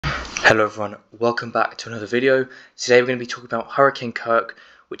Hello everyone, welcome back to another video. Today we're going to be talking about Hurricane Kirk,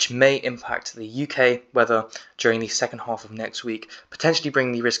 which may impact the UK weather during the second half of next week, potentially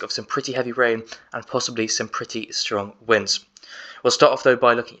bringing the risk of some pretty heavy rain and possibly some pretty strong winds. We'll start off though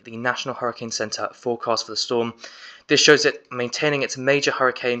by looking at the National Hurricane Center forecast for the storm. This shows it maintaining its major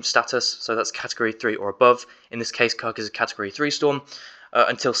hurricane status, so that's Category 3 or above. In this case, Kirk is a Category 3 storm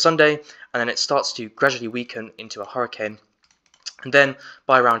until Sunday, and then it starts to gradually weaken into a hurricane. And then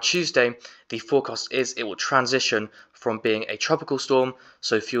by around Tuesday, the forecast is it will transition from being a tropical storm,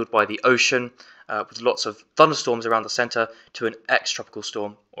 so fueled by the ocean with lots of thunderstorms around the center, to an ex-tropical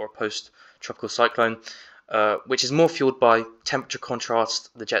storm or a post-tropical cyclone, which is more fueled by temperature contrast,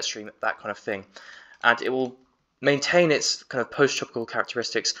 the jet stream, that kind of thing. And it will maintain its kind of post-tropical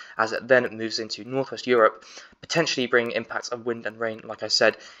characteristics as it then moves into northwest Europe, potentially bringing impacts of wind and rain, like I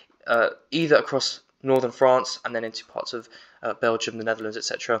said, either across northern France and then into parts of Belgium, the Netherlands,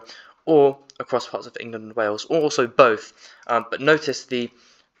 etc., or across parts of England and Wales, or also both. But notice the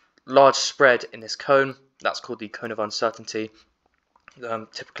large spread in this cone. That's called the cone of uncertainty,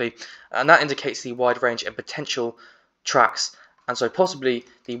 typically, and that indicates the wide range in potential tracks, and so possibly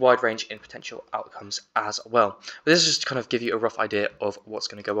the wide range in potential outcomes as well. But this is just to kind of give you a rough idea of what's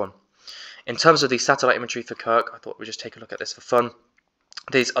going to go on. In terms of the satellite imagery for Kirk, I thought we'd just take a look at this for fun.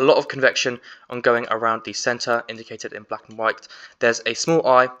 There's a lot of convection ongoing around the center, indicated in black and white. There's a small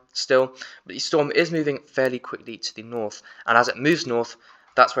eye still, but the storm is moving fairly quickly to the north, and as it moves north,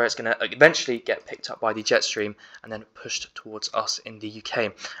 that's where it's going to eventually get picked up by the jet stream and then pushed towards us in the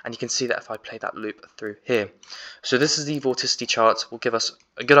UK. And you can see that if I play that loop through here. So this is the vorticity chart, will give us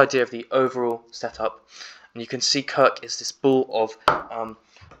a good idea of the overall setup. And you can see Kirk is this ball of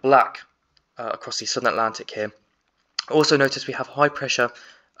black across the southern Atlantic here. Also notice we have high pressure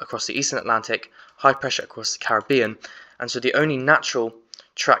across the eastern Atlantic, high pressure across the Caribbean, and so the only natural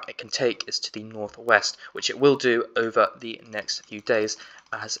track it can take is to the northwest, which it will do over the next few days,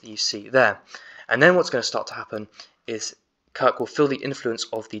 as you see there. And then what's going to start to happen is Kirk will feel the influence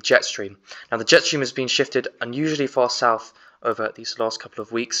of the jet stream. Now the jet stream has been shifted unusually far south over these last couple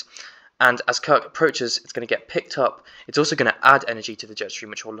of weeks, and as Kirk approaches, it's going to get picked up. It's also going to add energy to the jet stream,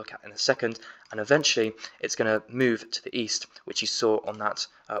 which we'll look at in a second, and eventually it's going to move to the east, which you saw on that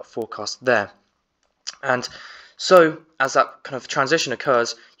forecast there. And so as that kind of transition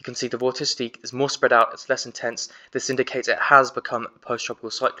occurs, you can see the vorticity is more spread out, it's less intense. This indicates it has become a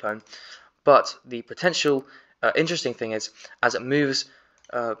post-tropical cyclone. But the potential interesting thing is, as it moves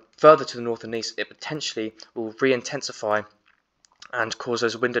further to the north and east, it potentially will re-intensify and cause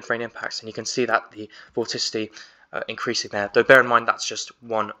those wind and rain impacts, and you can see that the vorticity increasing there, though bear in mind that's just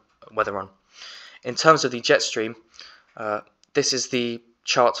one weather run. In terms of the jet stream, this is the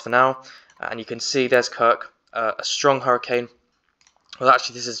chart for now, and you can see there's Kirk, a strong hurricane. Well,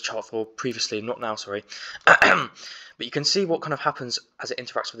 actually this is a chart for previously, not now, sorry. But you can see what kind of happens as it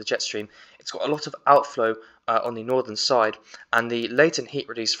interacts with the jet stream. It's got a lot of outflow on the northern side, and the latent heat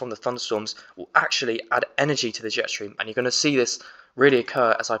release from the thunderstorms will actually add energy to the jet stream, and you're going to see this really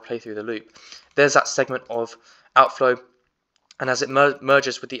occur as I play through the loop. There's that segment of outflow, and as it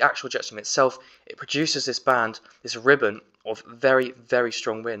merges with the actual jet stream itself, it produces this band, this ribbon of very, very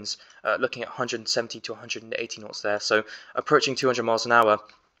strong winds, looking at 170 to 180 knots there, so approaching 200 miles an hour.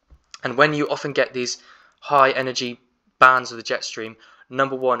 And when you often get these high energy bands of the jet stream,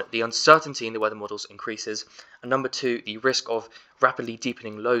 number one, the uncertainty in the weather models increases, and number two, the risk of rapidly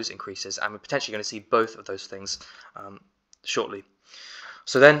deepening lows increases, and we're potentially going to see both of those things shortly.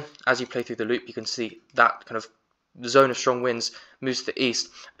 So then, as you play through the loop, you can see that kind of zone of strong winds moves to the east,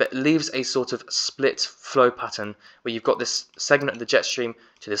 but leaves a sort of split flow pattern where you've got this segment of the jet stream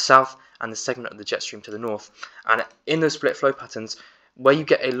to the south and the segment of the jet stream to the north. And in those split flow patterns, where you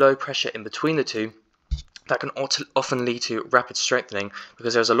get a low pressure in between the two, that can often lead to rapid strengthening,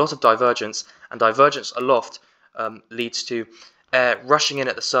 because there's a lot of divergence, and divergence aloft leads to air rushing in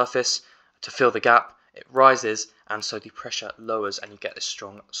at the surface to fill the gap. It rises, and so the pressure lowers, and you get this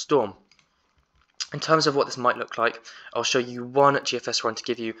strong storm. In terms of what this might look like, I'll show you one GFS run to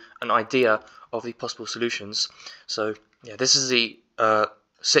give you an idea of the possible solutions. So yeah, this is the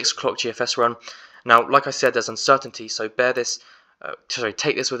 6 o'clock GFS run. Now, like I said, there's uncertainty, so take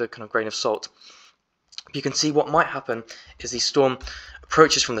this with a kind of grain of salt. You can see what might happen is the storm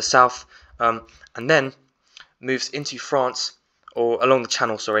approaches from the south and then moves into France, or along the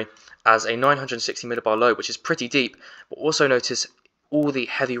channel, sorry, as a 960 millibar low, which is pretty deep, but also notice all the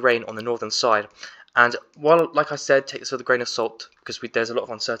heavy rain on the northern side. And while, like I said, take this with a grain of salt, because there's a lot of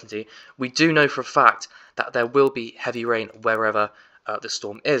uncertainty, we do know for a fact that there will be heavy rain wherever the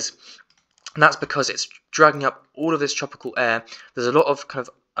storm is. And that's because it's dragging up all of this tropical air. There's a lot of kind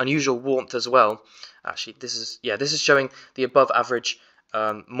of unusual warmth as well. Actually, this is showing the above average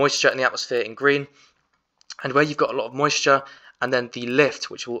moisture in the atmosphere in green, and where you've got a lot of moisture and then the lift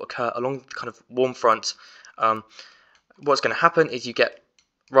which will occur along the kind of warm front, what's going to happen is you get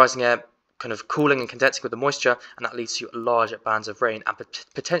rising air kind of cooling and condensing with the moisture, and that leads to large bands of rain and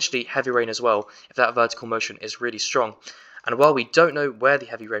potentially heavy rain as well if that vertical motion is really strong. And while we don't know where the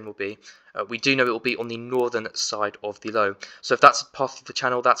heavy rain will be, we do know it will be on the northern side of the low. So if that's a path through the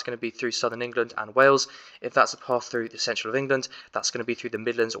channel, that's going to be through southern England and Wales. If that's a path through the central of England, that's going to be through the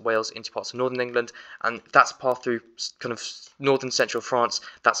Midlands, Wales, into parts of northern England. And if that's a path through kind of northern central France,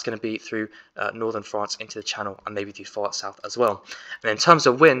 that's going to be through northern France into the channel, and maybe through far south as well. And in terms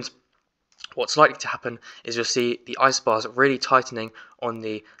of wind, what's likely to happen is you'll see the ice bars really tightening on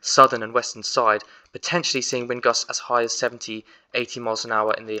the southern and western side, potentially seeing wind gusts as high as 70, 80 miles an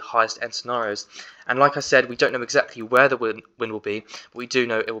hour in the highest end scenarios. And like I said, we don't know exactly where the wind will be, but we do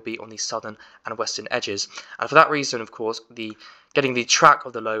know it will be on the southern and western edges. And for that reason, of course, getting the track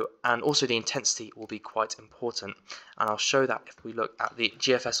of the low and also the intensity will be quite important. And I'll show that if we look at the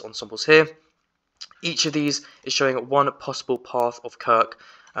GFS ensembles here. Each of these is showing one possible path of Kirk.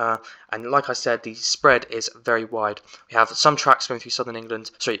 And like I said, the spread is very wide. We have some tracks going through southern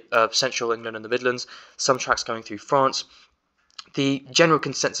England, central England and the Midlands, some tracks going through France. The general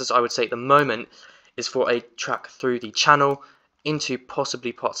consensus, I would say, at the moment is for a track through the Channel into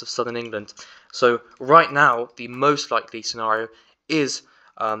possibly parts of southern England. So right now, the most likely scenario is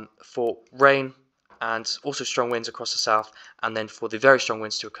for rain and also strong winds across the south, and then for the very strong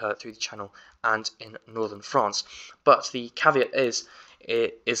winds to occur through the Channel and in northern France. But the caveat is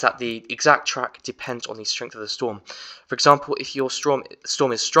that the exact track depends on the strength of the storm. For example, if your storm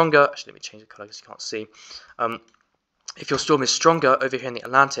is stronger, actually let me change the colour because you can't see. If your storm is stronger over here in the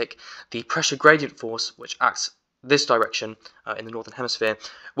Atlantic, the pressure gradient force, which acts this direction in the northern hemisphere,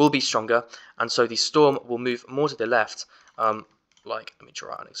 will be stronger, and so the storm will move more to the left. Let me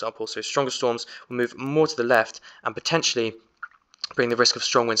draw out an example. So stronger storms will move more to the left and potentially bring the risk of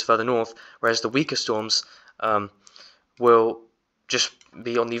strong winds further north, whereas the weaker storms will just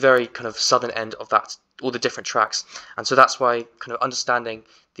be on the very kind of southern end of that, all the different tracks. And so that's why kind of understanding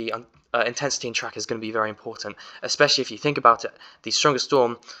the intensity in track is going to be very important, especially if you think about it. The stronger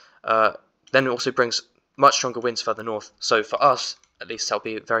storm then also brings much stronger winds further north. So for us, at least, that'll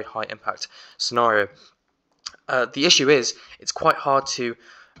be a very high impact scenario. The issue is it's quite hard to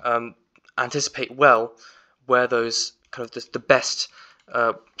anticipate well where those kind of the best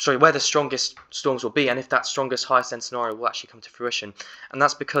where the strongest storms will be, and if that strongest highest end scenario will actually come to fruition. And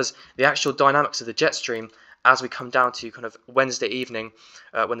that's because the actual dynamics of the jet stream, as we come down to kind of Wednesday evening,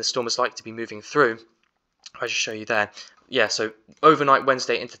 when the storm is likely to be moving through, I'll just show you there. Yeah, so overnight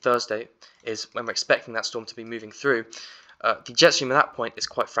Wednesday into Thursday is when we're expecting that storm to be moving through. The jet stream at that point is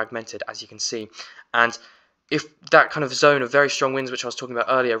quite fragmented, as you can see, and if that kind of zone of very strong winds, which I was talking about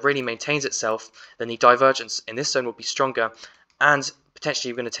earlier, really maintains itself, then the divergence in this zone will be stronger, and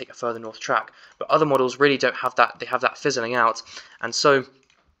potentially we're going to take a further north track. But other models really don't have that. They have that fizzling out, and so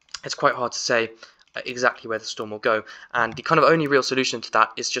it's quite hard to say exactly where the storm will go. And the kind of only real solution to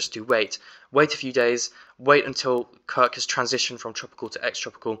that is just to wait a few days, wait until Kirk has transitioned from tropical to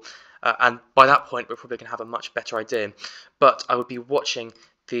ex-tropical, and by that point we're probably going to have a much better idea. But I would be watching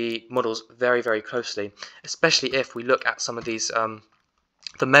the models very, very closely, especially if we look at some of these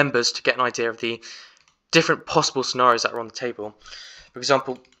the members, to get an idea of the different possible scenarios that are on the table. For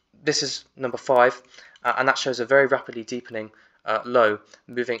example, this is number 5, and that shows a very rapidly deepening low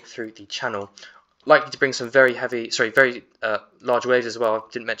moving through the channel, likely to bring some very large waves as well. I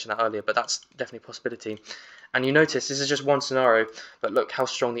didn't mention that earlier, but that's definitely a possibility. And you notice this is just one scenario, but look how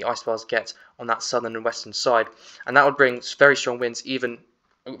strong the ice bars get on that southern and western side, and that would bring very strong winds even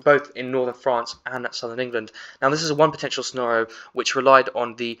both in northern France and southern England. Now this is one potential scenario which relied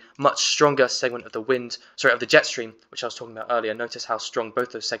on the much stronger segment of the jet stream, which I was talking about earlier. Notice how strong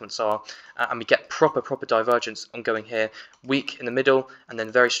both those segments are, and we get proper divergence ongoing here, weak in the middle and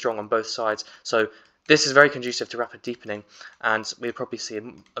then very strong on both sides. So this is very conducive to rapid deepening, and we'll probably see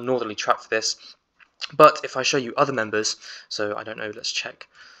a northerly track for this. But if I show you other members, so I don't know, let's check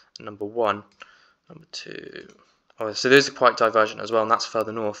number 1, number 2. Oh, so those are quite divergent as well, and that's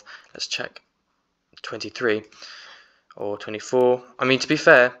further north. Let's check 23 or 24. I mean, to be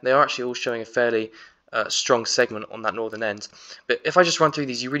fair, they are actually all showing a fairly strong segment on that northern end. But if I just run through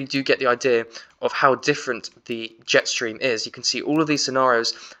these, you really do get the idea of how different the jet stream is. You can see all of these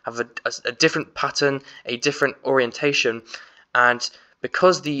scenarios have a different pattern, a different orientation, and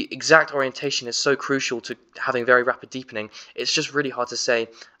because the exact orientation is so crucial to having very rapid deepening, it's just really hard to say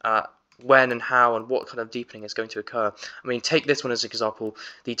when and how and what kind of deepening is going to occur. I mean, take this one as an example.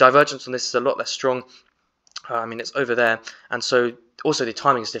 The divergence on this is a lot less strong. I mean, it's over there, and so also the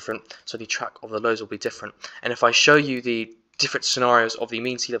timing is different, so the track of the lows will be different. And if I show you the different scenarios of the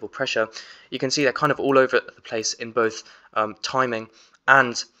mean sea level pressure, you can see they're kind of all over the place in both timing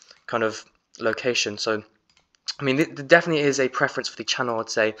and kind of location. So I mean, there definitely is a preference for the channel, I'd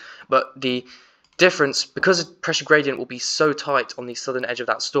say, but the difference, because the pressure gradient will be so tight on the southern edge of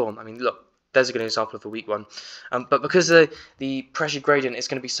that storm. I mean, look, there's a good example of a weak one. But because the pressure gradient is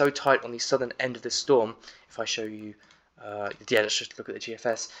going to be so tight on the southern end of this storm, if I show you, yeah, let's just look at the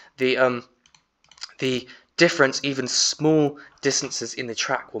GFS. The difference, even small distances in the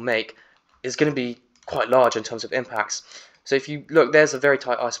track will make, is going to be quite large in terms of impacts. So if you look, there's a very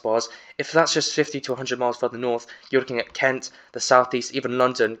tight isobars. If that's just 50 to 100 miles further north, you're looking at Kent, the southeast, even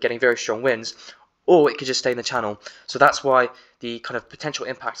London, getting very strong winds, or it could just stay in the channel. So that's why the kind of potential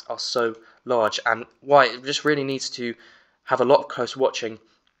impacts are so large, and why it just really needs to have a lot of close watching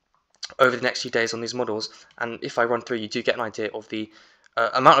over the next few days on these models. And if I run through, you do get an idea of the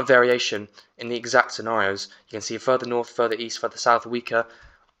amount of variation in the exact scenarios. You can see further north, further east, further south, weaker,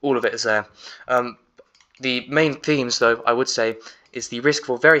 all of it is there. The main themes, though, I would say, is the risk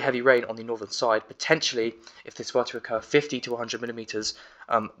for very heavy rain on the northern side, potentially, if this were to occur, 50 to 100 millimeters,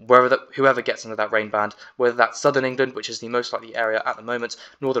 whoever gets under that rain band, whether that's southern England, which is the most likely area at the moment,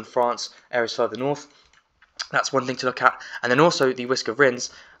 northern France, areas further north. That's one thing to look at. And then also the risk of winds,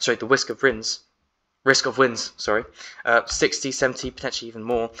 60, 70, potentially even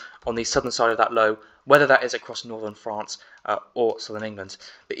more on the southern side of that low, whether that is across northern France or southern England.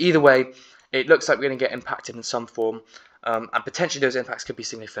 But either way, it looks like we're going to get impacted in some form, and potentially those impacts could be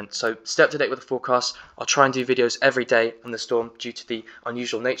significant. So stay up to date with the forecast. I'll try and do videos every day on the storm due to the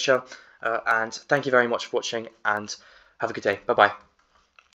unusual nature. And thank you very much for watching, and have a good day. Bye-bye.